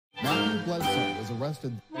Bledsoe was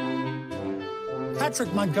arrested.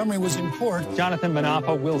 Patrick Montgomery was in court. Jonathan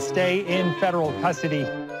Manapa will stay in federal custody.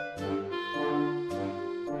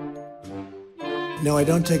 No, I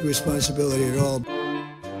don't take responsibility at all.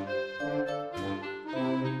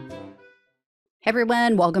 Hey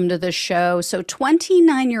everyone, welcome to the show. So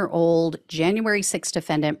 29-year-old January 6th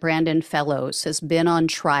defendant Brandon Fellows has been on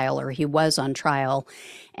trial, or he was on trial,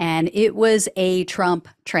 and it was a Trump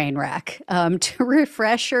train wreck. To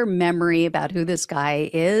refresh your memory about who this guy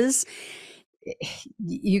is,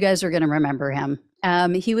 you guys are going to remember him.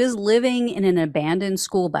 He was living in an abandoned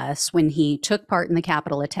school bus when he took part in the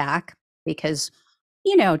Capitol attack because,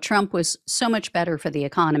 you know, Trump was so much better for the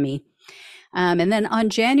economy. And then on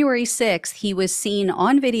January 6th, he was seen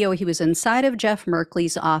on video. He was inside of Jeff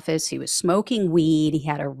Merkley's office. He was smoking weed. He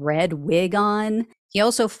had a red wig on. He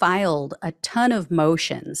also filed a ton of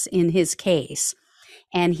motions in his case,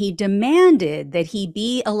 and he demanded that he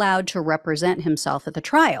be allowed to represent himself at the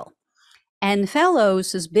trial. And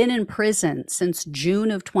Fellows has been in prison since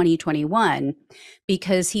June of 2021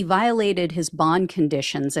 because he violated his bond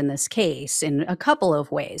conditions in this case in a couple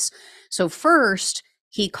of ways. So first,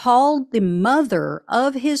 he called the mother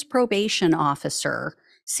of his probation officer,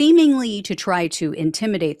 seemingly to try to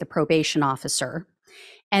intimidate the probation officer.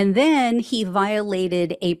 And then he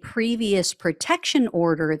violated a previous protection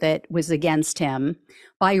order that was against him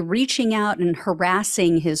by reaching out and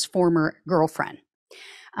harassing his former girlfriend.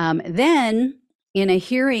 Then, in a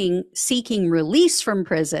hearing seeking release from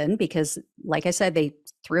prison, because, like I said, they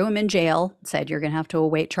threw him in jail, said you're going to have to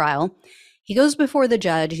await trial. He goes before the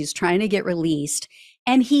judge. He's trying to get released.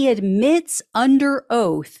 And he admits under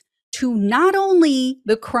oath to not only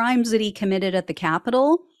the crimes that he committed at the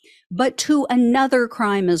Capitol, but to another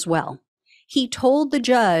crime as well. He told the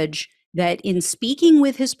judge that in speaking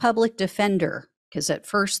with his public defender, because at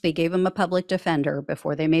first they gave him a public defender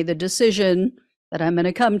before they made the decision that I'm going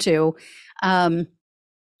to come to.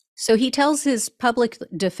 So he tells his public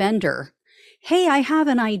defender, hey, I have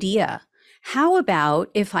an idea. How about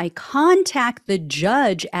if I contact the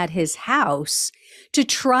judge at his house to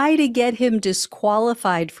try to get him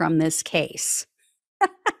disqualified from this case?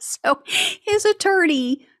 So his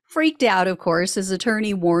attorney freaked out, of course. His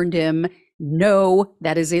attorney warned him, no,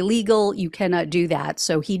 that is illegal. You cannot do that.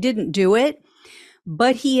 So he didn't do it.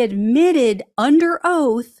 But he admitted under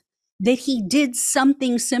oath that he did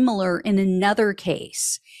something similar in another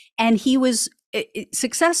case. And he was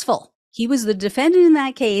successful. He was the defendant in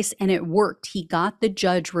that case, and it worked. He got the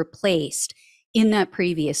judge replaced in that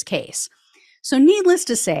previous case. So needless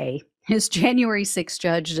to say, his January 6th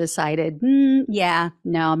judge decided, yeah,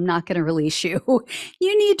 no, I'm not going to release you.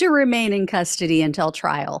 You need to remain in custody until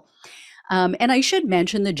trial. And I should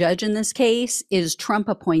mention the judge in this case is Trump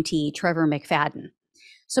appointee Trevor McFadden.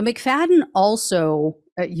 So McFadden also,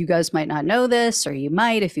 you guys might not know this, or you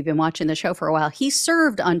might if you've been watching the show for a while, he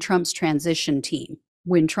served on Trump's transition team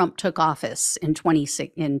when Trump took office in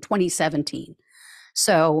 2017.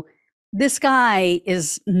 So this guy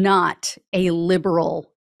is not a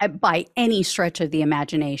liberal by any stretch of the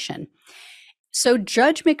imagination. So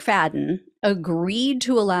Judge McFadden agreed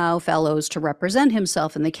to allow Fellows to represent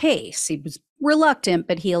himself in the case. He was reluctant,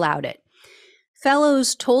 but he allowed it.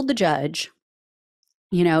 Fellows told the judge,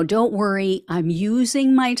 you know, don't worry, I'm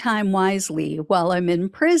using my time wisely while I'm in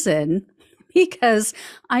prison, because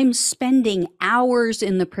I'm spending hours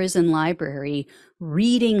in the prison library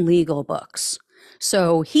reading legal books.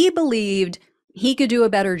 So he believed he could do a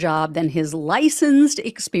better job than his licensed,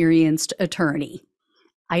 experienced attorney.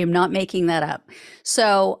 I am not making that up.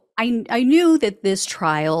 So I knew that this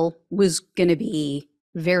trial was going to be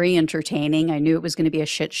very entertaining. I knew it was going to be a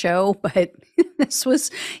shit show, but this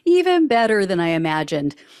was even better than I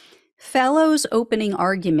imagined. Fellows' opening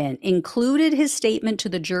argument included his statement to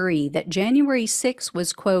the jury that January 6th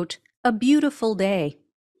was, quote, a beautiful day.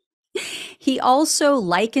 He also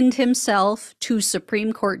likened himself to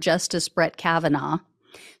Supreme Court Justice Brett Kavanaugh.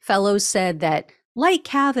 Fellows said that, like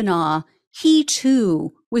Kavanaugh, he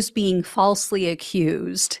too was being falsely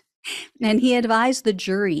accused. And he advised the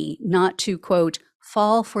jury not to, quote,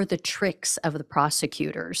 fall for the tricks of the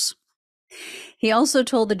prosecutors. He also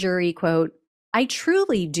told the jury, quote, I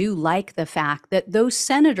truly do like the fact that those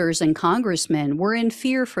senators and congressmen were in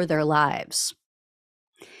fear for their lives.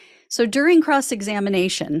 So during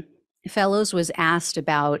cross-examination, Fellows was asked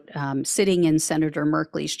about sitting in Senator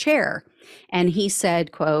Merkley's chair, and he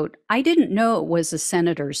said, quote, I didn't know it was a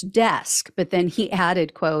senator's desk, but then he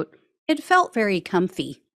added, quote, it felt very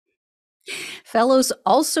comfy. Fellows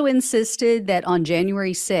also insisted that on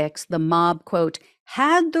January 6th, the mob, quote,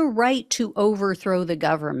 had the right to overthrow the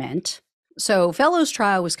government. So Fellows'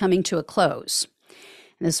 trial was coming to a close.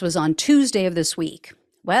 This was on Tuesday of this week.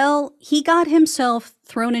 Well, he got himself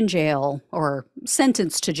thrown in jail or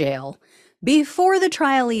sentenced to jail before the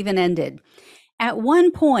trial even ended. At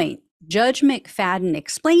one point, Judge McFadden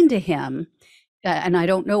explained to him, and I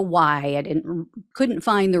don't know why, couldn't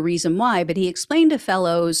find the reason why, but he explained to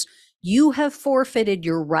Fellows, you have forfeited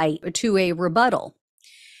your right to a rebuttal.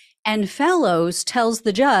 And Fellows tells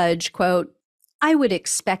the judge, quote, I would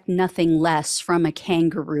expect nothing less from a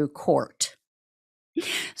kangaroo court.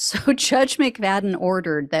 So Judge McFadden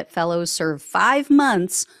ordered that Fellows serve 5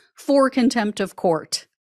 months for contempt of court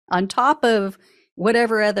on top of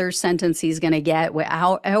whatever other sentence he's going to get,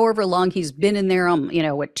 however long he's been in there,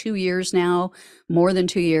 2 years now, more than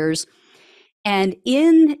 2 years. And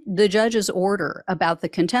in the judge's order about the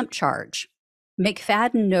contempt charge,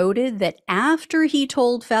 McFadden noted that after he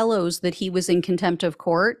told Fellows that he was in contempt of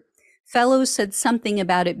court, Fellows said something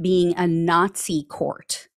about it being a Nazi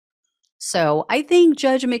court. So I think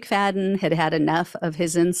Judge McFadden had had enough of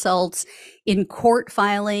his insults. In court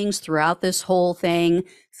filings throughout this whole thing,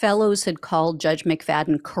 Fellows had called Judge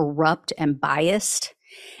McFadden corrupt and biased.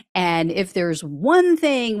 And if there's one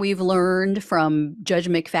thing we've learned from Judge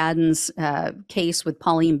McFadden's case with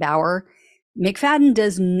Pauline Bauer, McFadden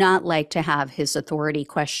does not like to have his authority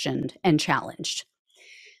questioned and challenged.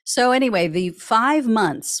 So anyway, the 5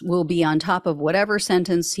 months will be on top of whatever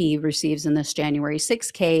sentence he receives in this January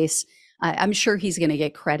 6th case. I'm sure he's going to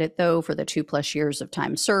get credit, though, for the 2+ years of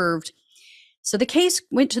time served. So the case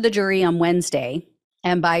went to the jury on Wednesday,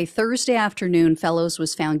 and by Thursday afternoon, Fellows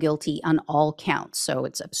was found guilty on all counts. So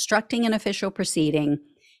it's obstructing an official proceeding,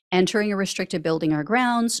 entering a restricted building or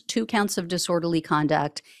grounds, 2 counts of disorderly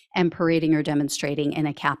conduct, and parading or demonstrating in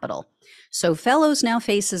a Capitol. So Fellows now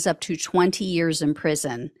faces up to 20 years in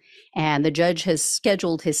prison, and the judge has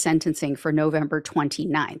scheduled his sentencing for November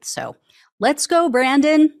 29th. So let's go,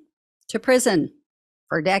 Brandon, to prison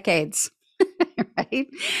for decades, right?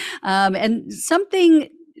 And something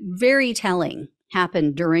very telling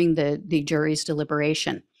happened during the jury's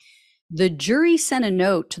deliberation. The jury sent a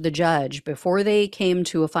note to the judge before they came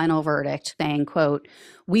to a final verdict saying, quote,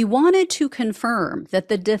 we wanted to confirm that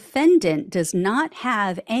the defendant does not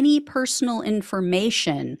have any personal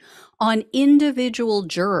information on individual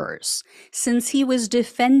jurors since he was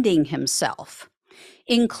defending himself.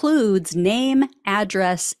 Includes name,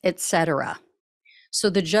 address, etc. So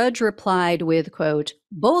the judge replied with, quote,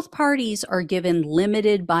 both parties are given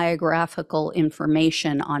limited biographical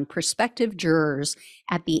information on prospective jurors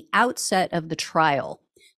at the outset of the trial.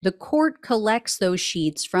 The court collects those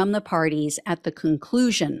sheets from the parties at the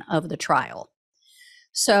conclusion of the trial.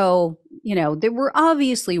 So, they were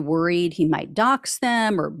obviously worried he might dox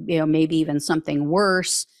them or, maybe even something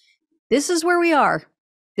worse. This is where we are.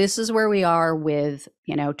 This is where we are with,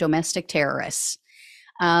 domestic terrorists.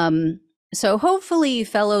 So hopefully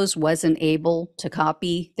Fellows wasn't able to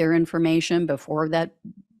copy their information before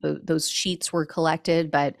those sheets were collected.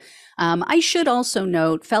 But I should also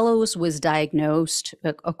note Fellows was diagnosed,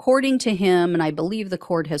 according to him, and I believe the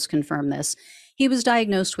court has confirmed this, he was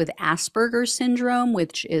diagnosed with Asperger's syndrome,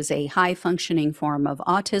 which is a high-functioning form of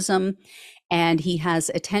autism, and he has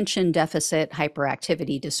attention deficit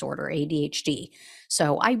hyperactivity disorder, ADHD.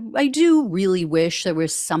 So I do really wish there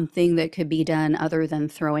was something that could be done other than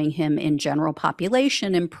throwing him in general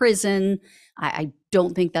population in prison. I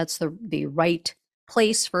don't think that's the right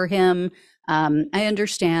place for him. I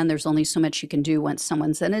understand there's only so much you can do once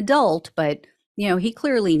someone's an adult, but he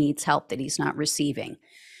clearly needs help that he's not receiving.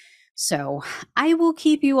 So I will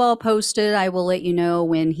keep you all posted. I will let you know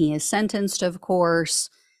when he is sentenced, of course.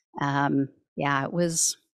 Yeah, it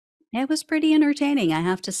was pretty entertaining, I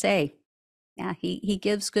have to say. Yeah, he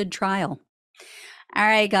gives good trial. All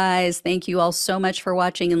right, guys, thank you all so much for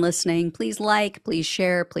watching and listening. Please like, please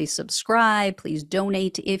share, please subscribe, please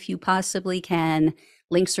donate if you possibly can.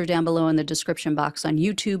 Links are down below in the description box on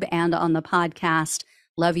YouTube and on the podcast.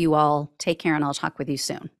 Love you all. Take care, and I'll talk with you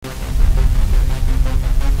soon.